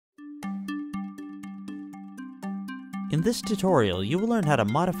In this tutorial, you will learn how to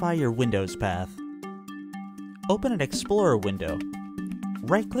modify your Windows path. Open an Explorer window.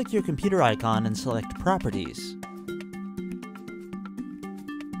 Right-click your computer icon and select Properties.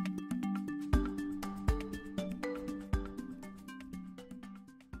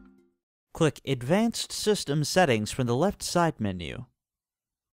 Click Advanced System Settings from the left side menu.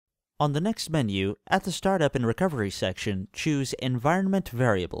 On the next menu, at the Startup and Recovery section, choose Environment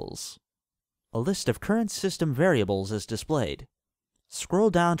Variables. A list of current system variables is displayed. Scroll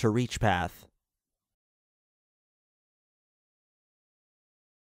down to reach path.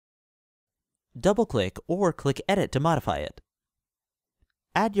 Double-click or click Edit to modify it.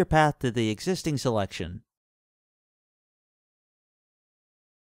 Add your path to the existing selection.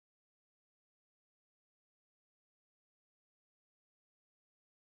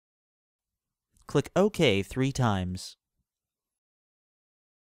 Click OK 3 times.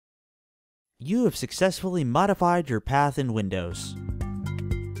 You have successfully modified your path in Windows.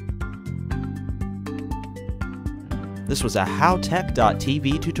 This was a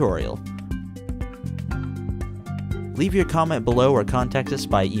HOWTECH.tv tutorial. Leave your comment below or contact us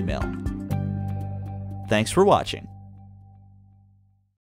by email. Thanks for watching.